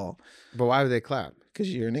 like Paul. But why would they clap?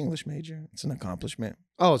 Because you're an English major. It's an accomplishment.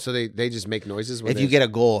 Oh, so they just make noises when if you get a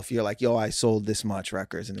goal, if you're like, yo, I sold this much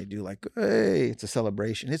records, and they do like, hey, it's a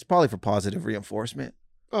celebration. It's probably for positive reinforcement.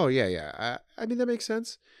 Oh, yeah. I mean, that makes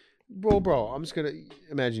sense. Bro, I'm just going to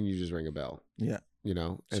imagine you just ring a bell. Yeah. You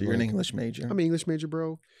know? So you're an English major. I'm an English major,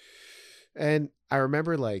 bro. And I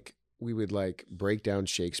remember like we would like break down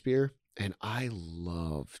Shakespeare, and I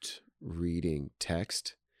loved reading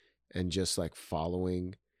text and just like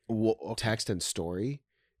following Okay. text and story,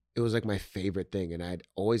 it was like my favorite thing. And I'd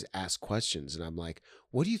always ask questions, and I'm like,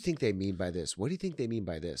 what do you think they mean by this? What do you think they mean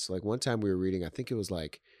by this? Like one time we were reading, I think it was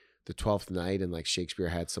like the 12th Night, and like Shakespeare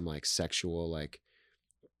had some like sexual like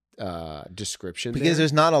description Because there.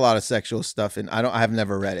 there's not a lot of sexual stuff, and I've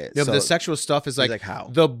never read it. No, so but the sexual stuff is like how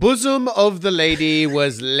the bosom of the lady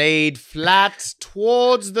was laid flat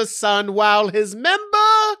towards the sun while his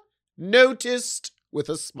member noticed with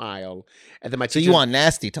a smile. And then my so teacher, you want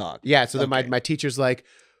nasty talk? yeah. So then Okay. my teacher's like,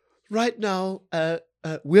 right now,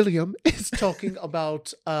 William is talking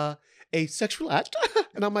about a sexual act,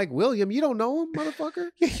 and I'm like, William, you don't know him, motherfucker.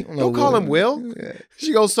 You Don't call him Will. Yeah.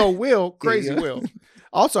 She goes, so Will, crazy Yeah. Will.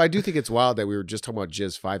 Also, I do think it's wild that we were just talking about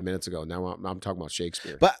jizz 5 minutes ago. Now I'm talking about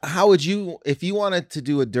Shakespeare. But how would you, if you wanted to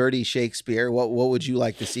do a dirty Shakespeare, what would you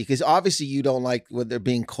like to see? Because obviously you don't like when they're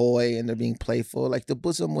being coy and they're being playful. Like the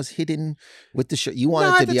bosom was hidden with the shirt. You wanted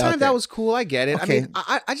No, to at the be out time there. that was cool. I get it. Okay.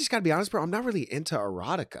 I mean, I just gotta be honest, bro. I'm not really into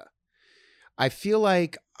erotica. I feel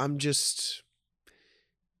like I'm just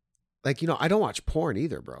like, I don't watch porn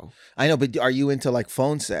either, bro. I know, but are you into like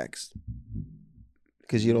phone sex?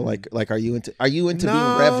 Because you don't like are you into being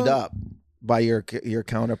revved up by your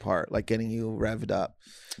counterpart, like getting you revved up?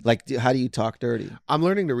 Like how do you talk dirty? I'm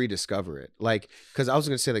learning to rediscover it. Like, because I was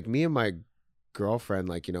gonna say, like, me and my girlfriend,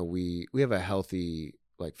 like, we have a healthy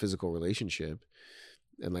like physical relationship,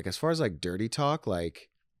 and like as far as like dirty talk, like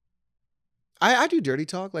I do dirty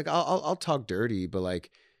talk. Like I'll talk dirty, but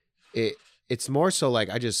like it's more so like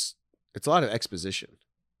it's a lot of exposition.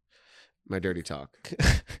 My dirty talk.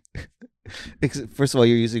 First of all,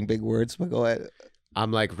 you're using big words, but go ahead.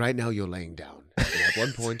 I'm like, right now you're laying down. And at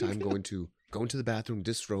one point, I'm going to go into the bathroom,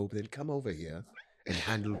 disrobe, then come over here and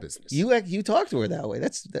handle business. You talk to her that way.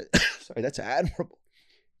 Sorry, that's admirable.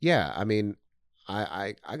 Yeah, I mean,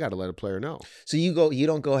 I got to let a player know. So you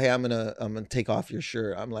don't go, hey, I'm gonna take off your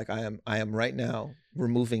shirt. I'm like, I am right now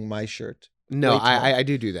removing my shirt. No, I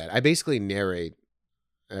do that. I basically narrate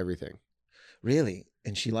everything. Really?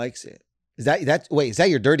 And she likes it. Is that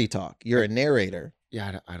your dirty talk? You're a narrator.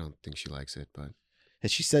 Yeah, I don't think she likes it, but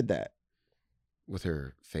Has she said that? with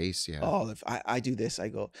her face, yeah. Oh, if I do this, I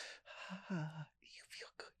go, you feel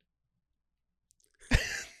good.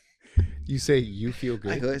 You say you feel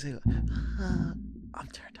good. I go, I'm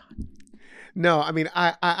turned on. No, I mean,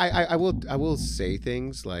 I will say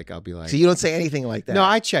things like I'll be like. So you don't say anything like that? No,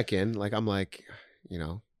 I check in. Like I'm like,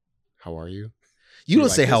 how are you? You don't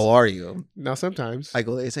like say, this? how are you? No, sometimes. I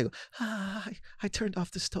go, I turned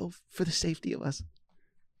off the stove for the safety of us.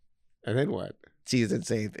 And then what? She doesn't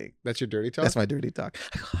say anything. That's your dirty talk? That's my dirty talk.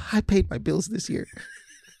 I paid my bills this year.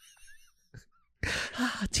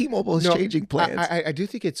 T-Mobile is changing plans. I do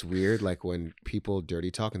think it's weird, like when people dirty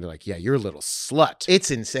talk and they're like, yeah, you're a little slut. It's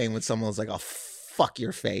insane when someone's like, oh, fuck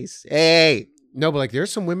your face. Hey. No, but like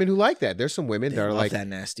there's some women who like that. There's some women that are like that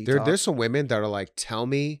nasty talk. There's some women that are like, tell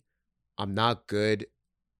me I'm not good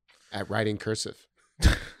at writing cursive.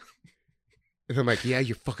 And I'm like, yeah,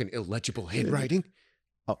 you're fucking illegible handwriting.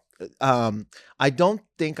 I don't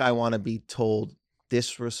think I want to be told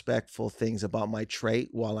disrespectful things about my trait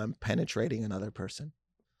while I'm penetrating another person.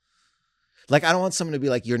 Like, I don't want someone to be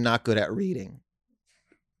like, you're not good at reading.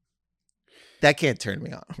 That can't turn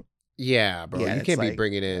me on. Yeah, bro. Yeah, you it's can't be like-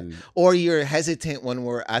 bringing in. Or you're hesitant when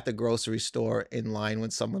we're at the grocery store in line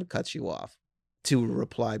when someone cuts you off to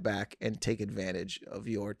reply back and take advantage of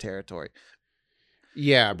your territory.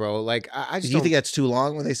 Yeah, bro. Like, I just Do you don't think that's too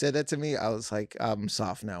long when they said that to me? I was like, I'm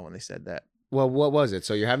soft now when they said that. Well, what was it?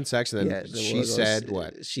 So you're having sex, and then the she woman goes- said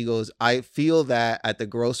what? She goes, I feel that at the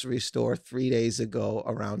grocery store 3 days ago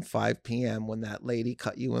around 5 p.m. when that lady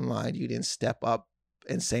cut you in line, you didn't step up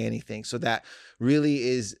and say anything. So that really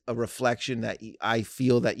is a reflection that I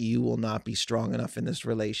feel that you will not be strong enough in this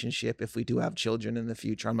relationship if we do have children in the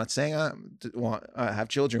future. I'm not saying I want to have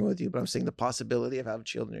children with you, but I'm saying the possibility of having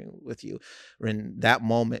children with you. And that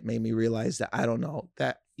moment made me realize that I don't know,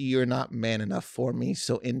 that you're not man enough for me.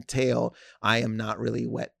 So entail, I am not really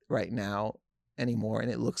wet right now anymore, and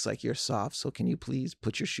it looks like you're soft. So can you please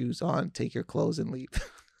put your shoes on, take your clothes, and leave?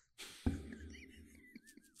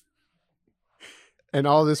 And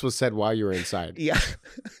all this was said while you were inside. Yeah.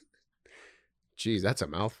 Jeez, that's a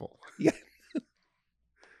mouthful. Yeah.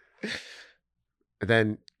 And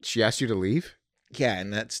then she asked you to leave? Yeah,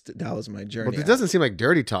 and that was my journey. But it doesn't seem like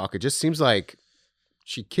dirty talk. It just seems like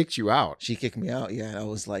she kicked you out. She kicked me out. Yeah, I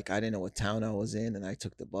was like, I didn't know what town I was in, and I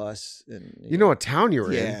took the bus. And You know what town you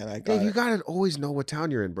were in? Yeah, and I Dave, you gotta always know what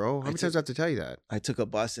town you're in, bro. How many took- times do I have to tell you that? I took a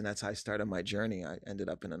bus, and that's how I started my journey. I ended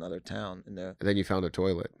up in another town, and And then you found a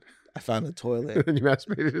toilet. I found a toilet. And you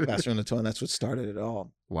masturbated. Masturbated on the toilet. And that's what started it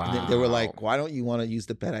all. Wow. And they were like, "Why don't you want to use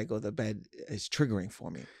the bed?" I go, "The bed is triggering for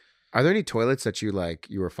me." Are there any toilets that you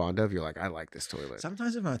were fond of? You're like, I like this toilet.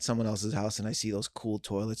 Sometimes if I'm at someone else's house and I see those cool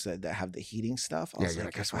toilets that have the heating stuff, I was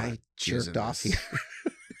like, if I jerked off here.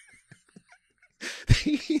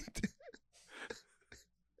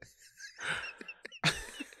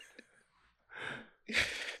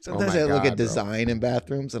 Sometimes I look at design in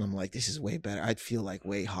bathrooms and I'm like, this is way better. I'd feel like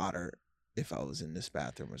way hotter if I was in this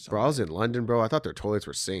bathroom or something. Bro, I was in London, bro. I thought their toilets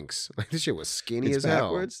were sinks. Like, this shit was skinny as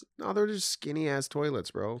backwards? Hell. No, they're just skinny ass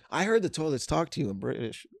toilets, bro. I heard the toilets talk to you in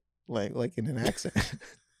British, like in an accent.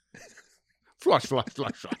 Flush, flush,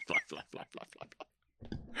 flush, flush, flush, flush, flush, flush.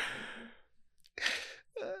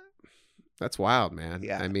 That's wild, man.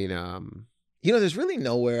 Yeah. I mean, there's really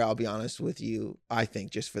nowhere, I'll be honest with you, I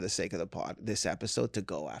think, just for the sake of the pod, this episode, to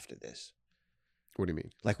go after this. What do you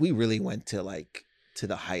mean? Like, we really went to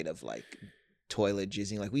the height of like toilet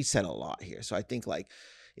jizzing. Like, we said a lot here. So I think like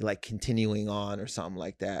continuing on or something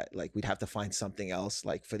like that, like we'd have to find something else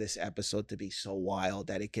like for this episode to be so wild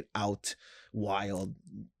that it could out wild,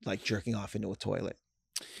 like jerking off into a toilet.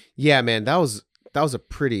 Yeah, man, that was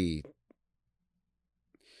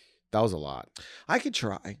a lot. I could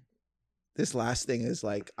try. This last thing is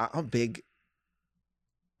like, I'm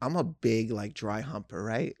a big like dry humper,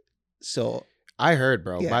 right? So I heard,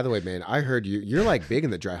 bro. Yeah. By the way, man, I heard you're like big in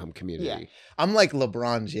the dry hump community. Yeah. I'm like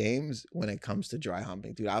LeBron James when it comes to dry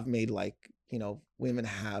humping, dude. I've made like, women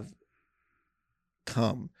have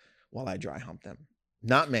come while I dry hump them.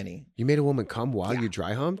 Not many. You made a woman come while you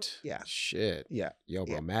dry humped? Yeah. Shit. Yeah. Yo,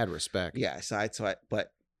 bro, mad respect. Yeah.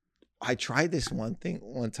 But I tried this one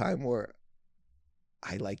time where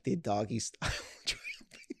I like did doggy style.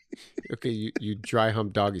 Okay, you dry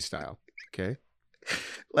hump doggy style. Okay.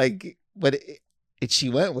 Like, but she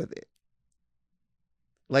went with it.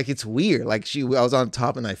 Like, it's weird. Like, I was on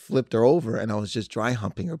top and I flipped her over and I was just dry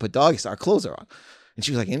humping her, but doggy style, clothes her on. And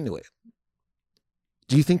she was like into it.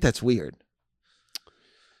 Do you think that's weird?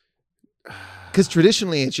 Because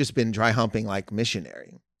traditionally it's just been dry humping like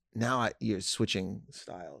missionary. Now you're switching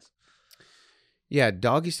styles. Yeah,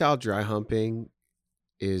 doggy style dry humping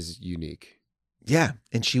is unique. Yeah,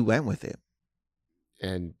 and she went with it.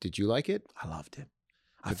 And did you like it? I loved it.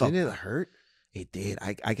 But didn't it hurt? It did.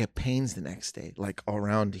 I get pains the next day. Like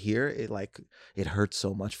around here, it hurts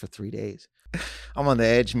so much for 3 days. I'm on the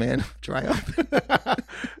edge, man. Dry hump.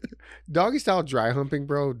 Doggy style dry humping,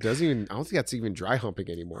 bro, I don't think that's even dry humping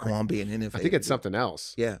anymore. I want to be an innovator. I think it's something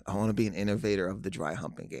else. Yeah, I want to be an innovator of the dry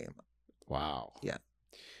humping game. Wow. Yeah.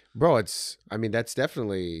 Bro, that's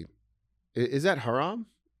definitely, is that haram?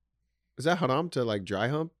 Is that haram to like dry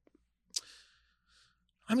hump?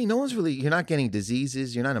 I mean, you're not getting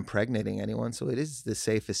diseases. You're not impregnating anyone. So it is the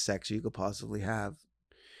safest sex you could possibly have.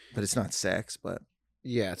 But it's not sex, but.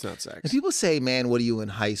 Yeah, it's not sex. And people say, man, what are you in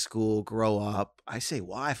high school? Grow up. I say,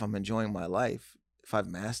 why? If I'm enjoying my life, if I've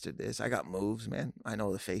mastered this, I got moves, man. I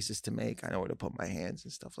know the faces to make. I know where to put my hands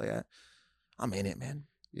and stuff like that. I'm in it, man.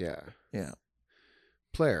 Yeah. Yeah.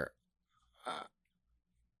 Player.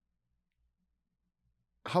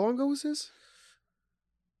 How long ago was this?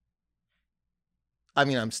 I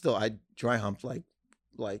mean, I dry humped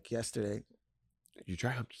like yesterday. You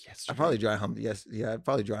dry humped yesterday? I probably dry humped. Yes. Yeah. I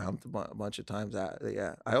probably dry humped a bunch of times.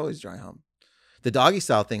 Yeah. I always dry hump. The doggy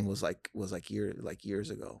style thing was years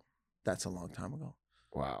ago. That's a long time ago.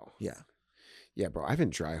 Wow. Yeah. Yeah, bro. I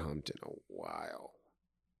haven't dry humped in a while.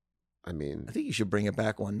 I mean, I think you should bring it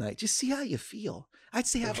back one night. Just see how you feel. I'd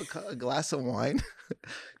say have a glass of wine.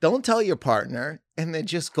 Don't tell your partner, and then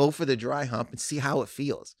just go for the dry hump and see how it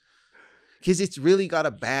feels. Because it's really got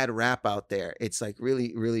a bad rap out there. It's like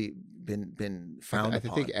really, really been frowned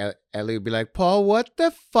upon. I think Elia would be like, Paul, what the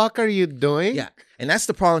fuck are you doing? Yeah, and that's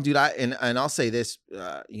the problem, dude. And I'll say this,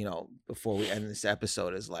 before we end this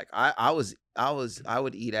episode, is like I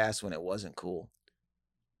would eat ass when it wasn't cool.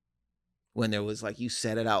 When there was like, you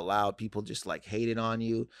said it out loud, people just like hated on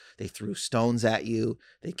you. They threw stones at you.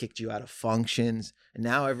 They kicked you out of functions. And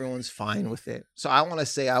now everyone's fine with it. So I want to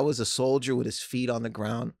say I was a soldier with his feet on the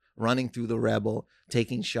ground, running through the rebel,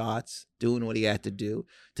 taking shots, doing what he had to do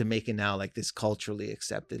to make it now like this culturally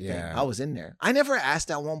accepted thing. I was in there. I never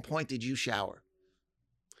asked at one point, did you shower?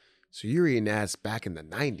 So you were eating ass back in the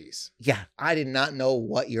 90s. Yeah. I did not know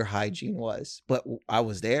what your hygiene was, but I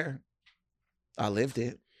was there. I lived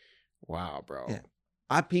it. Wow, bro. Yeah.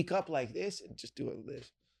 I peek up like this and just do it like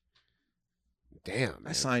this. Damn, man.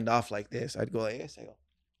 I signed off like this. I'd go like this. I go.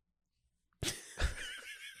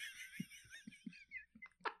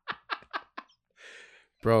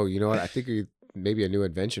 Bro, you know what? I think maybe a new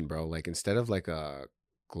invention, bro. Like instead of like a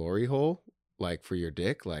glory hole, like for your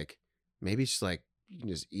dick, like Maybe it's just like you can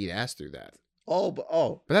just eat ass through that.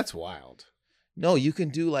 But that's wild. No, you can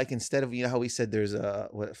do like instead of how we said there's a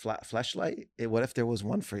fleshlight. What if there was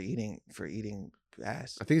one for eating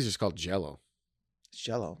ass? I think it's just called Jello. It's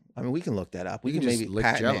Jello. I mean, we can look that up. We You can can just maybe lick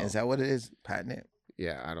patent Jell-O. it. Is that what it is? Patent it.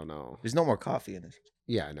 Yeah, I don't know. There's no more coffee in this.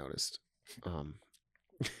 Yeah, I noticed.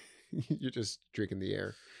 You're just drinking the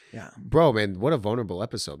air. Yeah, bro, man, what a vulnerable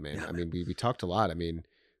episode, man. Yeah, I mean, we talked a lot. I mean,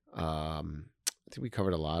 I think we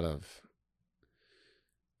covered a lot of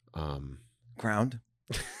ground.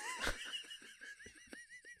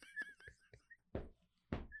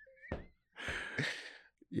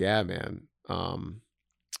 Yeah, man.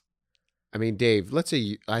 I mean, Dave, let's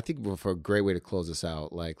say I think for a great way to close this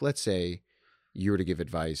out, like let's say you were to give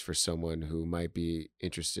advice for someone who might be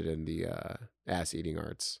interested in the ass eating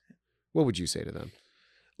arts. What would you say to them?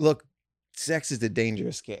 Look, sex is a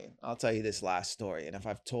dangerous game. I'll tell you this last story, and if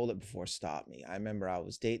I've told it before, stop me. I remember I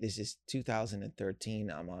was dating. This is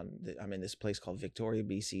 2013. I'm in this place called Victoria,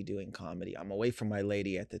 BC, doing comedy. I'm away from my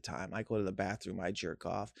lady at the time. I go to the bathroom. I jerk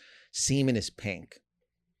off. Semen is pink.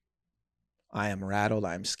 I am rattled.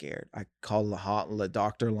 I'm scared. I call the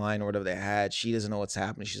doctor line or whatever they had. She doesn't know what's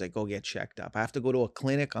happening. She's like, go get checked up. I have to go to a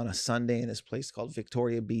clinic on a Sunday in this place called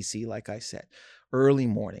Victoria, BC, like I said, early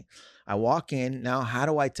morning. I walk in. Now, how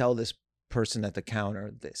do I tell this person at the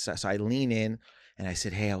counter this? So I lean in and I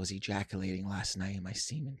said, hey, I was ejaculating last night and my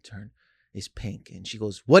semen is pink. And she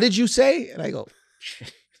goes, what did you say? And I go,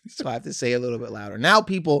 so I have to say a little bit louder. Now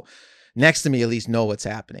people next to me at least know what's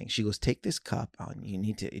happening. She goes, take this cup on. You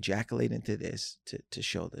need to ejaculate into this to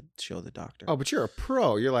show the doctor. Oh, but you're a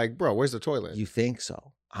pro. You're like, bro, where's the toilet? You think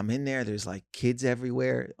so? I'm in there. There's like kids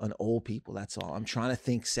everywhere and old people. That's all. I'm trying to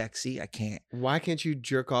think sexy. I can't. Why can't you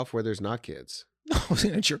jerk off where there's not kids? No, I was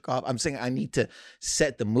going to jerk off. I'm saying I need to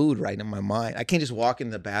set the mood right in my mind. I can't just walk in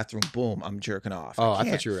the bathroom, boom, I'm jerking off. Oh, I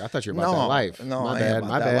thought you were about that life. No, my I bad, am about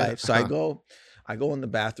my that bad. life. So I go in the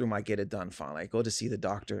bathroom, I get it done finally. I go to see the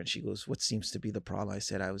doctor and she goes, what seems to be the problem? I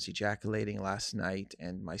said, I was ejaculating last night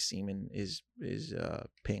and my semen is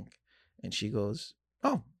pink. And she goes,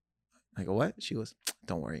 oh. I go, what? She goes,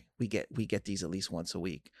 don't worry. We get these at least once a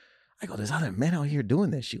week. I go, there's other men out here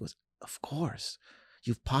doing this. She goes, of course.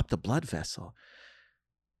 You've popped a blood vessel.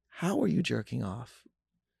 How are you jerking off?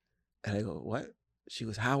 And I go, what? She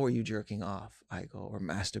goes, how are you jerking off? I go, or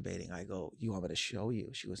masturbating. I go, you want me to show you?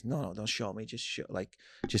 She goes, no, don't show me.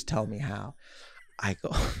 Just tell me how. I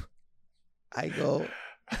go,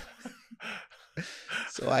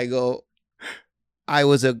 so I go, I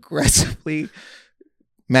was aggressively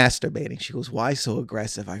masturbating. She goes, why so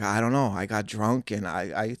aggressive? I go, I don't know. I got drunk and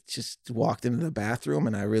I just walked into the bathroom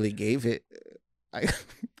and I really gave it. I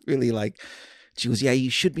really she goes, yeah, you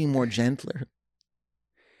should be more gentler.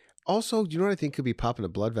 Also, you know what I think could be popping a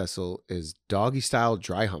blood vessel is doggy style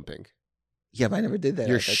dry humping. Yeah, but I never did that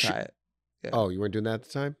at the time. Yeah. Oh, you weren't doing that at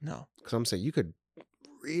the time? No. Because I'm saying you could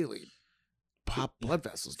really pop blood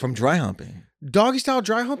vessels. From dry humping. Doggy style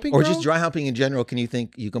dry humping? Or bro? just dry humping in general, can you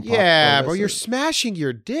think you can pop Yeah, bro, you're smashing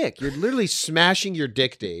your dick. You're literally smashing your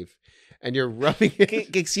dick, Dave. And you're rubbing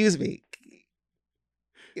it. Excuse me.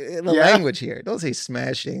 The language here. Don't say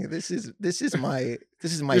smashing. This is my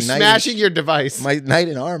you're knight smashing your device. My knight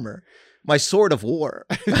in armor. My sword of war.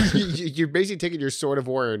 You're basically taking your sword of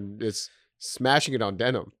war and it's smashing it on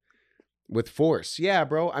denim with force. Yeah,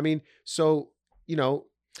 bro. I mean, so, you know,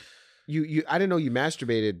 you I didn't know you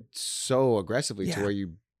masturbated so aggressively to where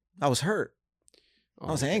you I was hurt. I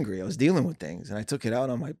was angry. I was dealing with things and I took it out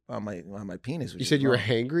on my penis. You said you were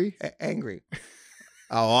hangry? Angry.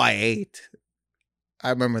 Oh, I ate. I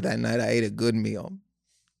remember that night I ate a good meal.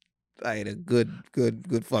 I ate a good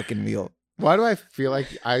fucking meal. Why do I feel like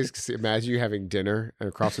I imagine you having dinner and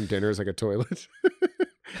across from dinner is like a toilet?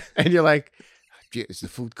 And you're like, is the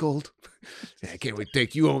food cold? I can't wait to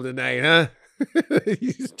take you home tonight, huh?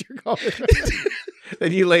 You just jerk off.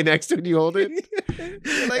 Then you lay next to it and you hold it.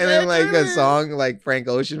 Like, and then like a song like Frank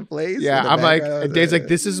Ocean plays. Yeah, I'm like, and Dave's like,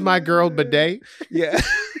 this is my girl bidet. Yeah.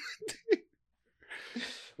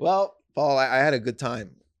 Well, Paul, I had a good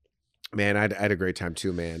time. Man, I had a great time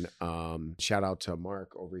too, man. Shout out to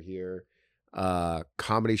Mark over here.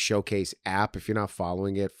 Comedy Showcase app. If you're not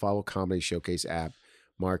following it, follow Comedy Showcase app.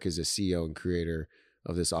 Mark is the CEO and creator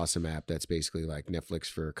of this awesome app that's basically like Netflix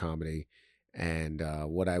for comedy. And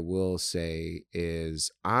what I will say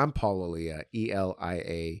is I'm Paul Elia,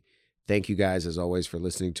 Elia. Thank you guys as always for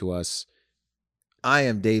listening to us. I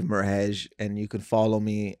am Dave Merheje, and you can follow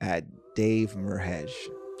me at Dave Merheje.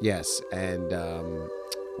 Yes, and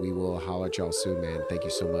we will holler at y'all soon, man. Thank you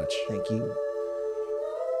so much. Thank you.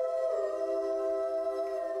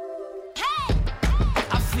 Hey!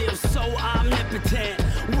 I feel so omnipotent.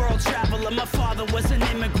 World traveler, my father was an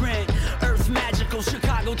immigrant. Earth magical,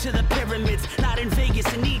 Chicago to the pyramids. Not in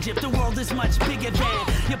Vegas, in Egypt, the world is much bigger than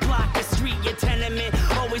your block, your street, your tenement.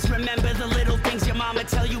 Always remember the little things your mama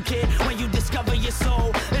tell you, kid. When you discover your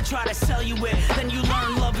soul, they try to sell you it. Then you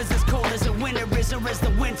learn love is as cold as a winter is, or as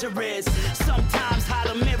the winter is. Sometimes how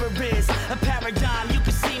the mirror is a paradigm. You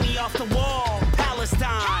can see me off the wall, Palestine.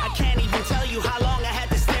 I can't even tell you how long I had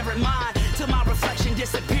to stare at mine, till my reflection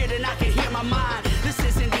disappeared and I could hear my mind. This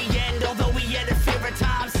isn't the end, although we had a fear at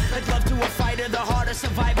times. Like love to a fighter, the heart of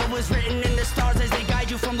survival was written in the stars as they guide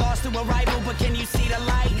you from lost to arrival. But can you see the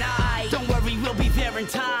light? Nah, don't worry, we'll be there in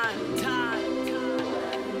time.